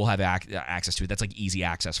 So we'll have access to it. That's like easy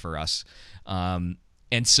access for us.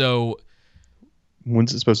 And so,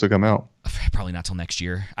 when's it supposed to come out? Probably not till next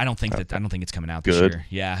year. I don't think it's coming out this year.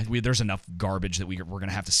 Yeah, there's enough garbage that we're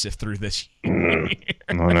gonna have to sift through this year.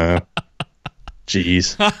 I know.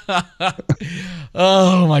 Jeez.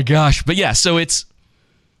 Oh my gosh. But yeah, so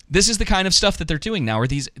this is the kind of stuff that they're doing now, are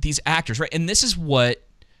these actors, right? And this is what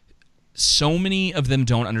so many of them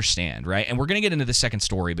don't understand, right? And we're gonna get into the second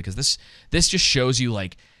story because this just shows you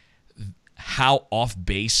like how off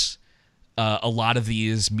base a lot of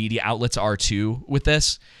these media outlets are too with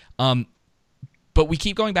this. But we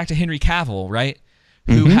keep going back to Henry Cavill, right?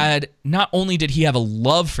 Who had, not only did he have a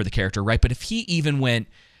love for the character, right? But if he even went,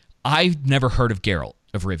 I've never heard of Geralt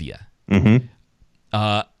of Rivia.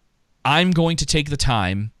 I'm going to take the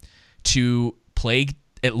time to play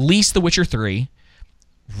at least The Witcher 3,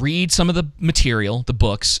 read some of the material, the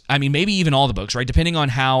books. I mean, maybe even all the books, right? Depending on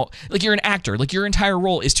how, like, you're an actor. Like, your entire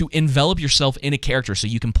role is to envelop yourself in a character so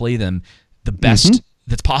you can play them the best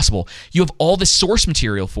that's possible. You have all this source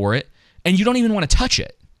material for it, and you don't even want to touch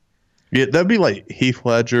it. Yeah, that'd be like Heath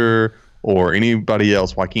Ledger or anybody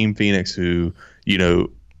else, Joaquin Phoenix, who,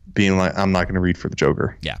 being like, I'm not going to read for the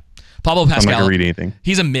Joker. Yeah. Pablo Pascal. I'm not going to read anything.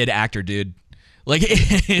 He's a mid-actor, dude. Like,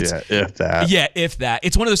 it's, if that. Yeah, if that.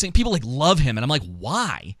 It's one of those things. People like love him, and I'm like,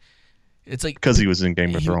 why? It's like because he was in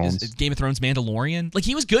Game of Thrones. Game of Thrones, Mandalorian. Like,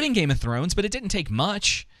 he was good in Game of Thrones, but it didn't take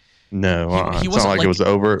much. No, he it's not like it was an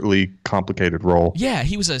overtly complicated role. Yeah,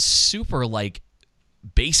 he was a super like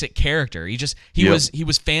basic character. He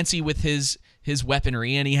was fancy with his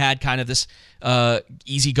weaponry, and he had kind of this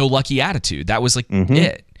easy-go-lucky attitude. That was like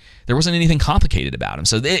it. There wasn't anything complicated about him.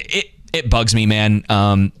 So it bugs me, man.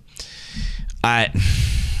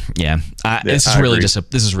 This is really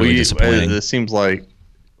disappointing. It seems like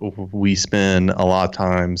we spend a lot of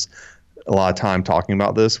time talking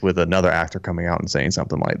about this with another actor coming out and saying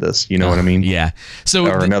something like this. You know what I mean? Yeah. So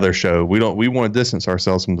another show. We want to distance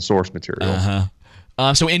ourselves from the source material.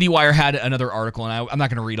 So IndieWire had another article, and I'm not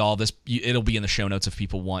going to read all this. It'll be in the show notes if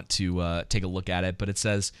people want to take a look at it. But it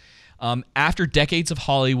says, after decades of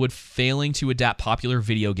Hollywood failing to adapt popular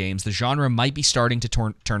video games, the genre might be starting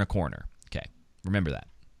to turn a corner. Okay, remember that.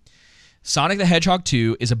 Sonic the Hedgehog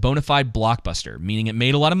 2 is a bona fide blockbuster, meaning it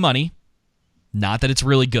made a lot of money, not that it's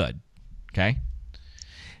really good. Okay?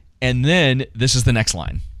 And then this is the next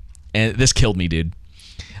line. And this killed me, dude.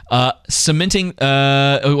 Cementing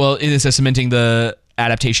the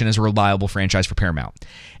adaptation as a reliable franchise for Paramount.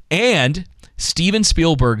 And Steven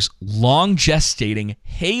Spielberg's long gestating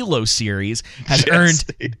Halo series has earned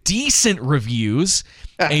decent reviews,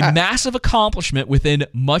 a massive accomplishment within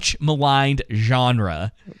much maligned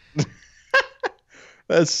genre.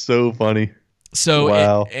 That's so funny. So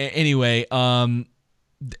wow. Anyway,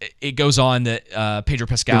 it goes on that Pedro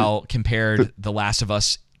Pascal compared The Last of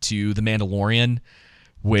Us to The Mandalorian,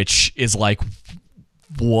 which is like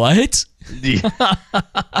What?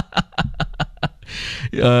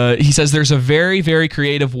 Yeah. He says there's a very, very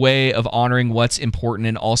creative way of honoring what's important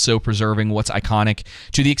and also preserving what's iconic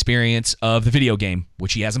to the experience of the video game,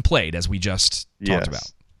 which he hasn't played, as we just talked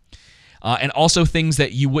about. And also things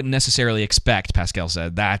that you wouldn't necessarily expect, Pascal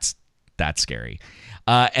said. That's scary.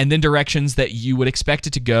 And then directions that you would expect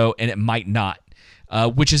it to go, and it might not,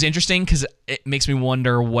 which is interesting because it makes me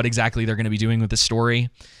wonder what exactly they're going to be doing with this story.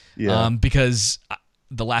 Yeah. Because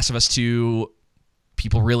The Last of Us 2...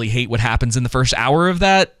 people really hate what happens in the first hour of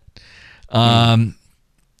that.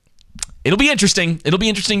 It'll be interesting. It'll be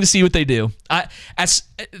interesting to see what they do. As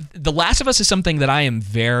The Last of Us is something that I am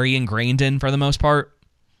very ingrained in for the most part.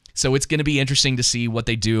 So it's going to be interesting to see what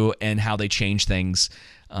they do and how they change things.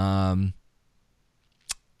 At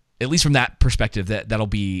least from that perspective, that'll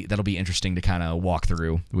be interesting to kind of walk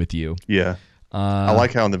through with you. Yeah. I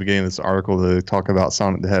like how in the beginning of this article they talk about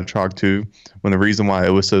Sonic the Hedgehog 2, when the reason why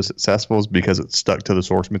it was so successful is because it stuck to the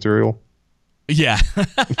source material. Yeah.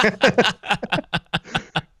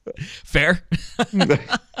 Fair.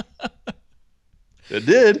 It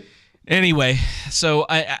did. Anyway, so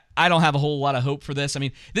I don't have a whole lot of hope for this. I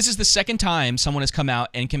mean, this is the second time someone has come out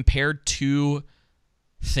and compared two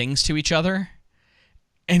things to each other.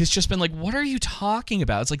 And it's just been like, what are you talking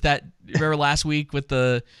about? It's like that, remember last week with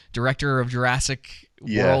the director of Jurassic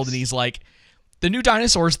World, and he's like, the new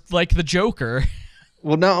dinosaur's like the Joker.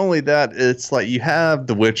 Well, not only that, it's like you have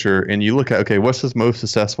The Witcher, and you look at, okay, what's his most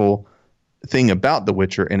successful thing about The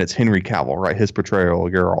Witcher? And it's Henry Cavill, right? His portrayal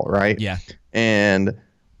of Geralt, right? Yeah. And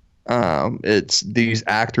it's these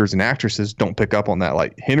actors and actresses don't pick up on that.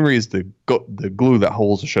 Like Henry is the glue that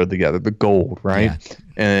holds the show together, the gold, right? Yeah.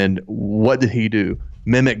 And what did he do?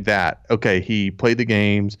 Mimic that. Okay, he played the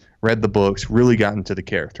games, read the books, really got into the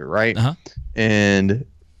character, right? And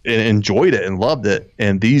enjoyed it and loved it.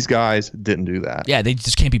 And these guys didn't do that. Yeah, they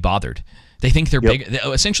just can't be bothered. They think they're big.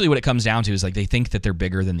 Essentially, what it comes down to is like they think that they're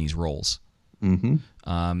bigger than these roles. And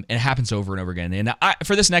it happens over and over again. And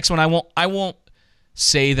for this next one, I won't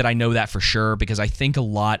say that I know that for sure, because I think a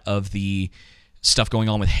lot of the stuff going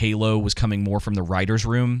on with Halo was coming more from the writer's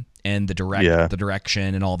room and the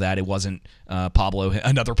direction and all that. It wasn't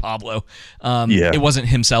another Pablo. It wasn't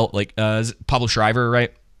himself, like Pablo Schreiber,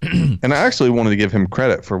 right? And I actually wanted to give him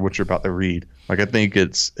credit for what you're about to read. Like, I think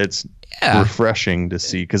it's refreshing to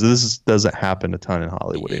see, because this doesn't happen a ton in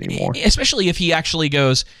Hollywood anymore. Especially if he actually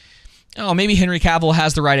goes, oh, maybe Henry Cavill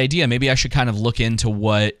has the right idea. Maybe I should kind of look into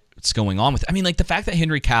what's going on with it. I mean, like the fact that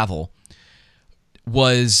Henry Cavill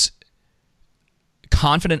was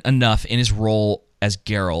confident enough in his role as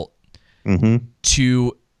Geralt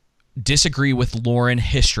to disagree with Lauren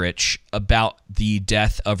Histrich about the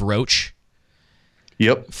death of Roach.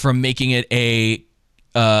 Yep. From making it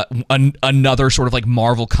another sort of like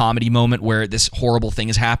Marvel comedy moment where this horrible thing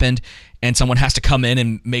has happened and someone has to come in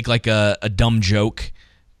and make like a dumb joke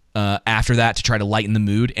after that to try to lighten the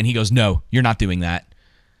mood. And he goes, no, you're not doing that.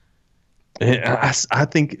 I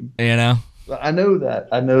think, you know, I know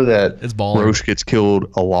that it's baller. Roche gets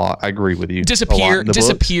killed a lot. I agree with you.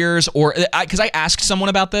 Disappears, or because I asked someone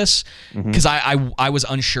about this because I was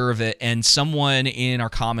unsure of it, and someone in our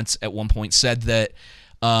comments at one point said that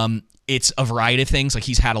it's a variety of things. Like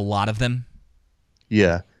he's had a lot of them.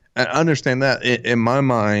 Yeah, I understand that. In my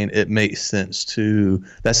mind, it makes sense too.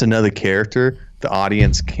 That's another character the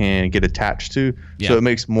audience can get attached to. Yeah. So it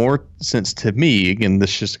makes more sense to me. Again,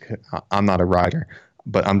 I'm not a writer,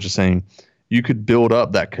 but I'm just saying, you could build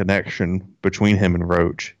up that connection between him and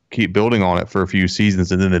Roach, keep building on it for a few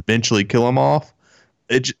seasons, and then eventually kill him off.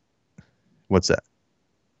 What's that?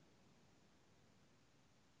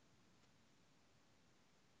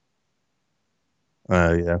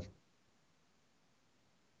 Yeah.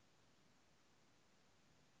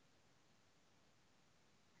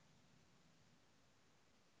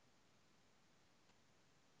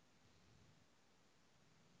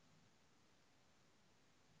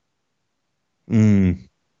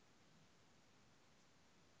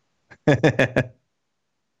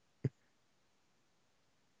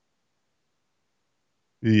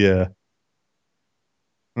 Yeah.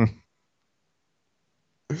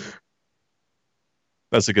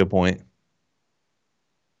 That's a good point.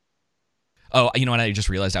 Oh, you know what? I just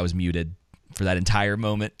realized I was muted for that entire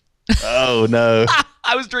moment. Oh, no.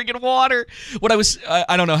 I was drinking water.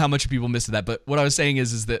 I don't know how much people missed that, but what I was saying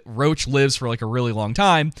is that Roach lives for like a really long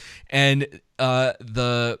time, and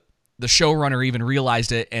the showrunner even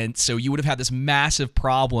realized it, and so you would have had this massive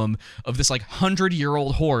problem of this like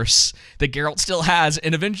 100-year-old horse that Geralt still has,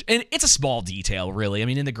 and it's a small detail, really. I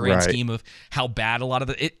mean, in the grand scheme of how bad a lot of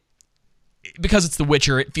because it's The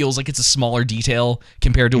Witcher, it feels like it's a smaller detail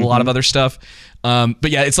compared to a lot of other stuff. But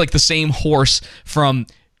yeah, it's like the same horse from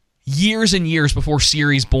years and years before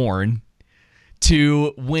Ciri's born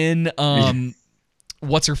to when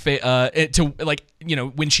what's her to like, you know,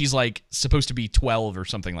 when she's like supposed to be 12 or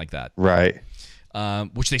something like that. Right.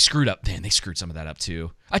 Which they screwed up. Man, they screwed some of that up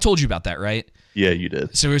too. I told you about that, right? Yeah, you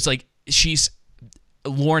did. So it's like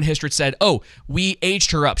Lauren Histrit said, "Oh, we aged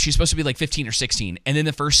her up. She's supposed to be like 15 or 16." And then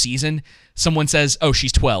the first season, someone says, "Oh,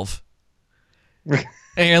 she's 12." And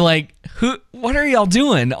you're like, what are y'all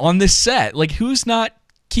doing on this set? Like, who's not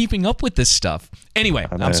keeping up with this stuff? Anyway,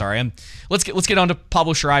 I'm sorry. Let's get on to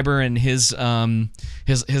Pablo Schreiber and his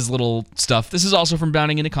little stuff. This is also from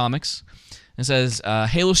Bounding Into Comics. It says,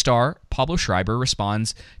 Halo star Pablo Schreiber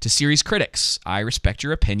responds to series critics. "I respect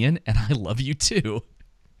your opinion, and I love you too."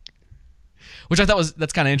 Which I thought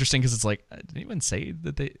that's kind of interesting because it's like, did anyone say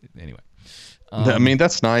that they... Anyway. I mean,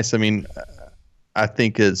 that's nice. I mean, I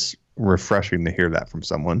think it's refreshing to hear that from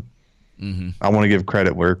someone. Mm-hmm. I want to give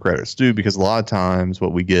credit where credit's due, because a lot of times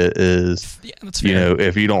what we get is, you know,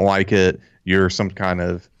 if you don't like it, you're some kind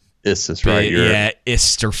of issus, right?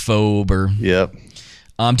 Isterphobe or... Yep.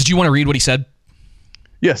 Did you want to read what he said?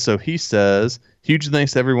 Yeah, so he says, "Huge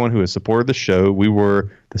thanks to everyone who has supported the show. We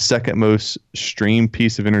were the second most streamed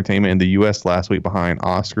piece of entertainment in the U.S. last week, behind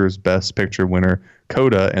Oscar's Best Picture winner,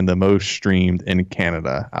 Coda, and the most streamed in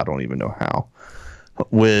Canada. I don't even know how.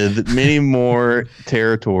 With many more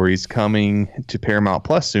territories coming to Paramount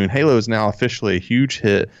Plus soon, Halo is now officially a huge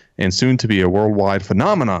hit and soon to be a worldwide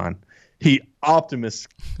phenomenon." He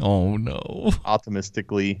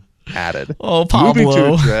optimistically added. Oh, Pablo. "Moving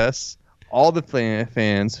to address all the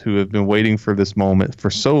fans who have been waiting for this moment for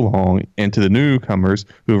so long, and to the newcomers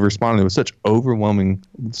who have responded with such overwhelming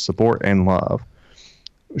support and love."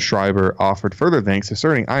 Schreiber offered further thanks,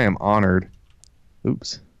 asserting, "I am honored."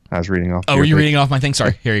 Oops, I was reading off. Oh, were you reading off my thing?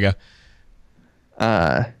 Sorry. Here you go.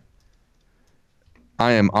 "I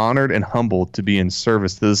am honored and humbled to be in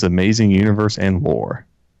service to this amazing universe and lore."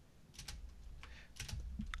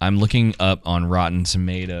 I'm looking up on Rotten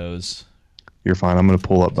Tomatoes. You're fine. I'm going to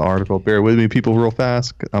pull up the article. Bear with me, people, real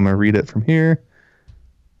fast. I'm going to read it from here.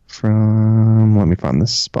 Let me find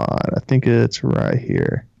this spot. I think it's right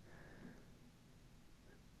here.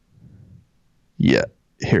 Yeah,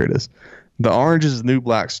 here it is. "The Orange is the New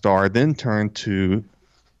Black Star then turned to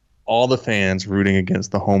all the fans rooting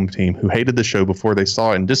against the home team who hated the show before they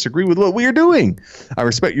saw it and disagree with what we are doing. I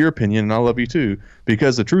respect your opinion, and I love you too,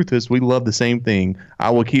 because the truth is we love the same thing. I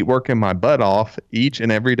will keep working my butt off each and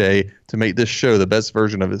every day to make this show the best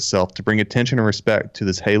version of itself, to bring attention and respect to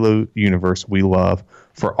this Halo universe we love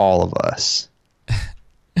for all of us."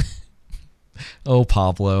 Oh,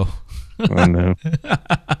 Pablo. I know.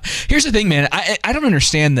 Here's the thing, man. I don't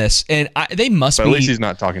understand this, and they must but be... At least he's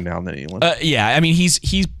not talking down to anyone. Yeah, I mean,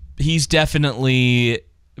 he's definitely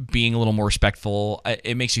being a little more respectful.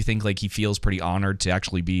 It makes you think like he feels pretty honored to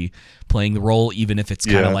actually be playing the role, even if it's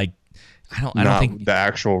kind of like I don't think the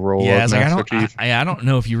actual role. Yeah, of Master Chief. I don't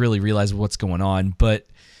know if you really realize what's going on, but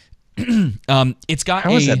it's got.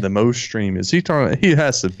 How is that the most stream? Is he talking? He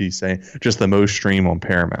has to be saying just the most stream on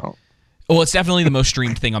Paramount. Well, it's definitely the most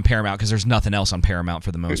streamed thing on Paramount because there's nothing else on Paramount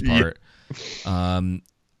for the most part. I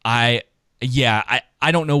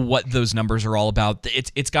don't know what those numbers are all about.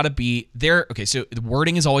 It's got to be there. Okay, so the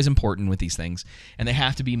wording is always important with these things, and they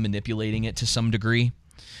have to be manipulating it to some degree,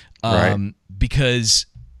 Right. because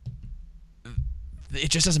it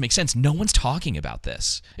just doesn't make sense. No one's talking about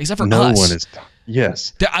this except for us. No one is.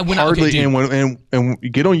 Yes. Hardly anyone. And you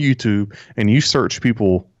get on YouTube and you search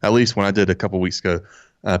people. At least when I did a couple weeks ago.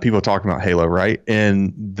 People talking about Halo, right?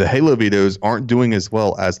 And the Halo videos aren't doing as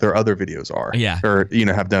well as their other videos are. Yeah. Or,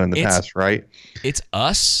 have done in the past, right? It's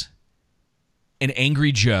us and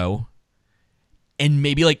Angry Joe and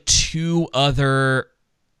maybe like two other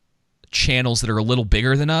channels that are a little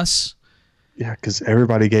bigger than us. Yeah, because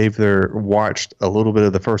everybody watched a little bit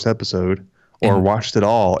of the first episode or watched it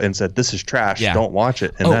all and said, "This is trash. Yeah. Don't watch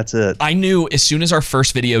it." And that's it. I knew as soon as our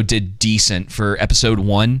first video did decent for episode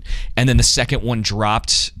 1, and then the second one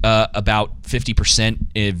dropped about 50%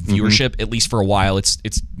 in viewership, at least for a while.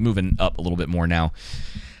 It's moving up a little bit more now.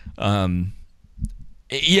 I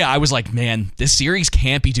was like, man, this series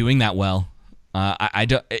can't be doing that well.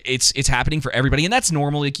 It's happening for everybody, and that's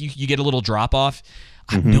normal. Like you get a little drop off.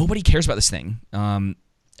 Nobody cares about this thing.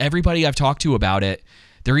 Everybody I've talked to about it,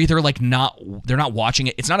 they're either like they're not watching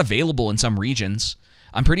it. It's not available in some regions.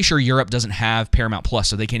 I'm pretty sure Europe doesn't have Paramount Plus,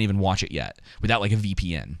 so they can't even watch it yet without like a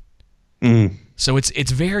VPN. So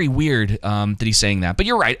it's very weird that he's saying that. But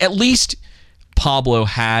you're right. At least Pablo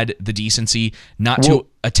had the decency not to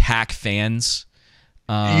attack fans.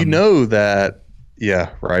 You know that, yeah,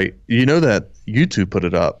 right. You know that YouTube put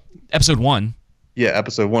it up. Episode 1. Yeah,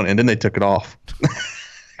 episode 1, and then they took it off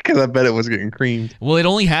because I bet it was getting creamed. Well, it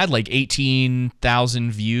only had like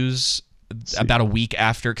 18,000 views about a week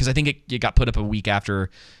after, because I think it got put up a week after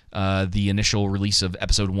the initial release of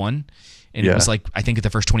episode 1, and it was like, I think at the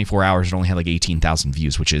first 24 hours it only had like 18,000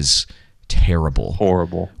 views, which is terrible.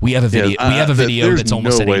 Horrible. We have a video. We have a video that's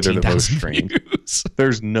almost at 18,000 views.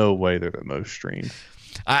 There's no way they're the most streamed.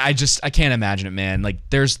 I can't imagine it, man. Like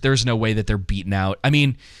there's no way that they're beaten out. I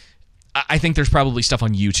mean, I think there's probably stuff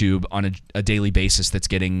on YouTube on a daily basis that's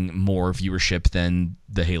getting more viewership than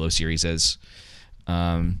the Halo series is.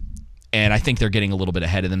 And I think they're getting a little bit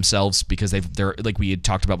ahead of themselves because they're like we had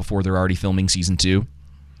talked about before, they're already filming season 2.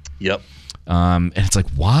 Yep. And it's like,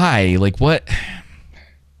 why? Like what?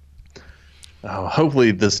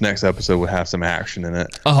 Hopefully this next episode will have some action in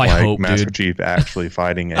it. Oh, I hope, Master dude. Chief actually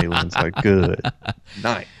fighting aliens. Like, good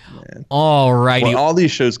night, man. All righty. Well, all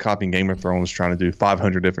these shows copying Game of Thrones, trying to do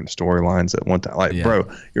 500 different storylines at one time. Like, bro,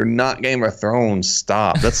 you're not Game of Thrones.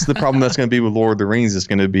 Stop. That's the problem that's going to be with Lord of the Rings. It's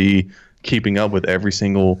going to be keeping up with every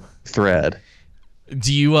single thread.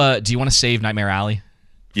 Do you want to save Nightmare Alley?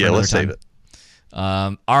 Yeah, let's save it.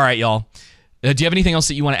 All right, y'all. Do you have anything else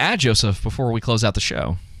that you want to add, Joseph, before we close out the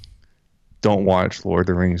show? Don't watch Lord of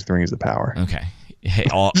the Rings, The Rings of Power. Okay. Hey,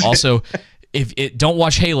 also, don't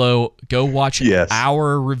watch Halo, go watch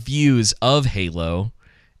our reviews of Halo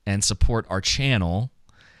and support our channel.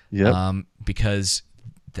 Yep. Because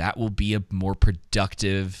that will be a more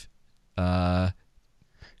productive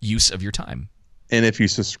use of your time. And if you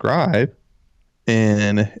subscribe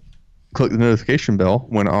and click the notification bell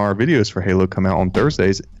when our videos for Halo come out on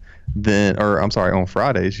Thursdays, on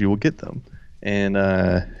Fridays, you will get them. And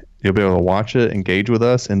you'll be able to watch it, engage with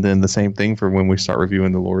us, and then the same thing for when we start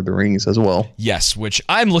reviewing the Lord of the Rings as well. Yes, which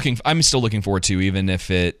I'm still looking forward to, even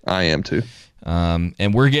if it. I am too.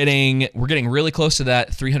 And we're getting really close to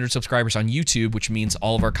that 300 subscribers on YouTube, which means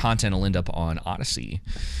all of our content will end up on Odyssey.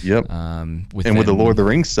 Yep. With the Lord of the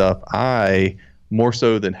Rings stuff, I more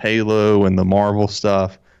so than Halo and the Marvel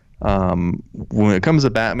stuff. When it comes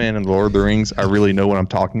to Batman and the Lord of the Rings, I really know what I'm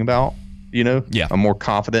talking about. You know. Yeah. I'm more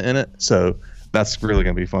confident in it, so. That's really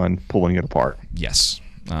going to be fun pulling it apart. Yes.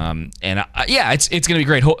 It's going to be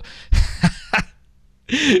great. We're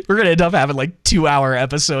going to end up having like 2-hour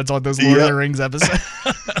episodes on those Lord of the Rings episodes.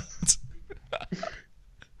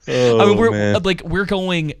 We're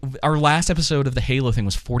going, our last episode of the Halo thing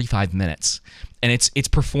was 45 minutes, and it's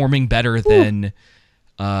performing better than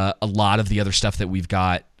a lot of the other stuff that we've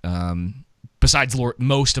got. Besides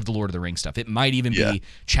most of the Lord of the Rings stuff, it might even be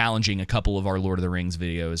challenging a couple of our Lord of the Rings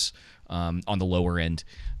videos on the lower end,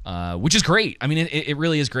 which is great. I mean, it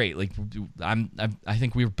really is great. Like, I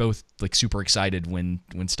think we were both like super excited when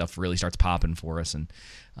stuff really starts popping for us. And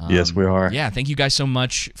yes, we are. Yeah, thank you guys so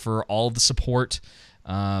much for all of the support.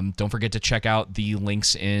 Don't forget to check out the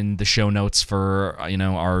links in the show notes for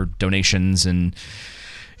our donations and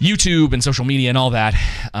YouTube and social media and all that.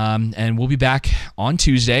 And we'll be back on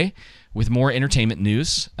Tuesday with more entertainment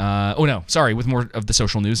news. With more of the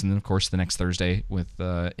social news, and then, of course, the next Thursday with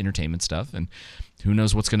entertainment stuff. And who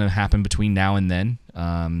knows what's going to happen between now and then.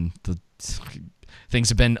 Things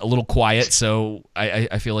have been a little quiet, so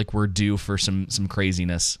I feel like we're due for some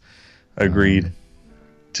craziness. Agreed.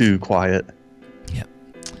 Too quiet. Yeah.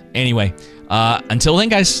 Anyway, until then,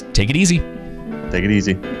 guys, take it easy. Take it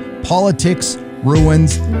easy. Politics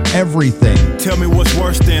ruins everything. Tell me what's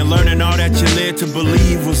worse than learning all that you led to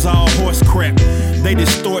believe was all horse crap. They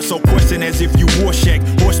distort, so question as if you Warshak.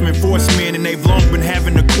 Horsemen, forcemen, and they've long been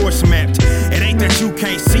having the course mapped. It ain't that you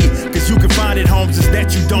can't see, cause you can find it, Holmes, it's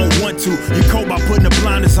that you don't want to. You cope by putting the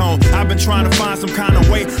blinders on. I've been trying to find some kind of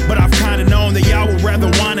way, but I've kinda known that y'all would rather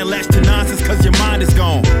whine and latch to nonsense cause your mind is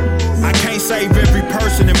gone. I can't save every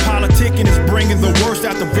person, and politicking is bringing the worst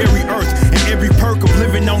out the very earth. And every perk of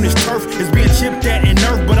living on this turf is being chipped at and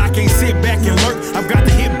nerfed, but I can't sit back and lurk. I've got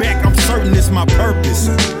to hit back, I'm certain it's my purpose.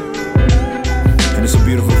 And it's a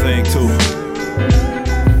beautiful thing too.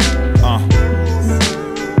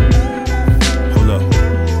 Hold up.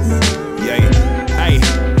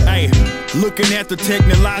 Hey, looking at the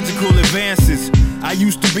technological advances. I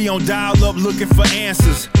used to be on dial-up looking for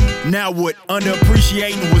answers. Now what?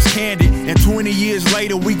 Underappreciating was candid. And 20 years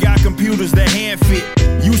later, we got computers that hand fit.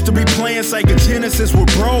 Used to be playing Sega Genesis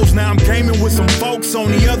with bros. Now I'm gaming with some folks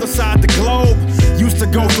on the other side the globe. Used to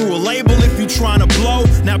go through a label if you trying to blow.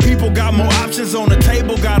 Now people got more options on the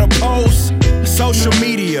table, gotta post. Social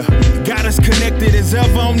media got us connected as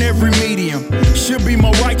ever on every medium. Should be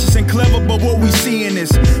more righteous and clever, but what we seeing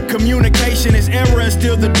is communication is error and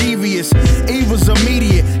still the devious. Evil's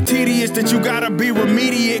immediate, tedious that you gotta be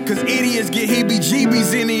remediate, cause idiots get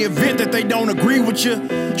heebie-jeebies in the event that they don't agree with you.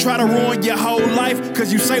 Try to ruin your whole life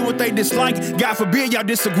cause you say what they dislike. God forbid y'all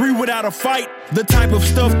disagree without a fight. The type of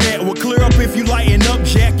stuff that will clear up if you lighten up,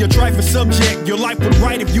 Jack. Your trifling subject, your life would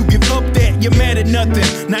right if you give up that. You're mad at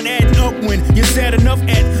nothing, not adding up when you're sad enough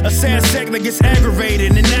at a sad second that gets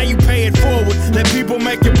aggravated, and now you pay it forward. Let people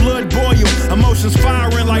make your blood boil, emotions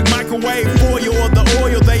firing like microwave foil, or the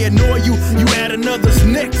oil they annoy you. You add another's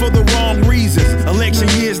neck for the wrong reasons. Election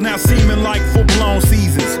years now seeming like full-blown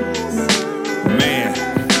seasons. Man,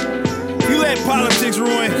 if you let politics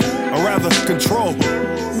ruin, or rather control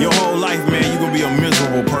your whole life, man, you're gonna be a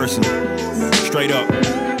miserable person. Straight up.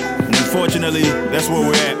 And unfortunately, that's where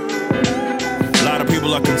we're at. A lot of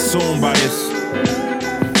people are consumed by this,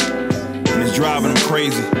 and it's driving them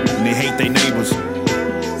crazy, and they hate their neighbors.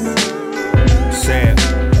 Sad.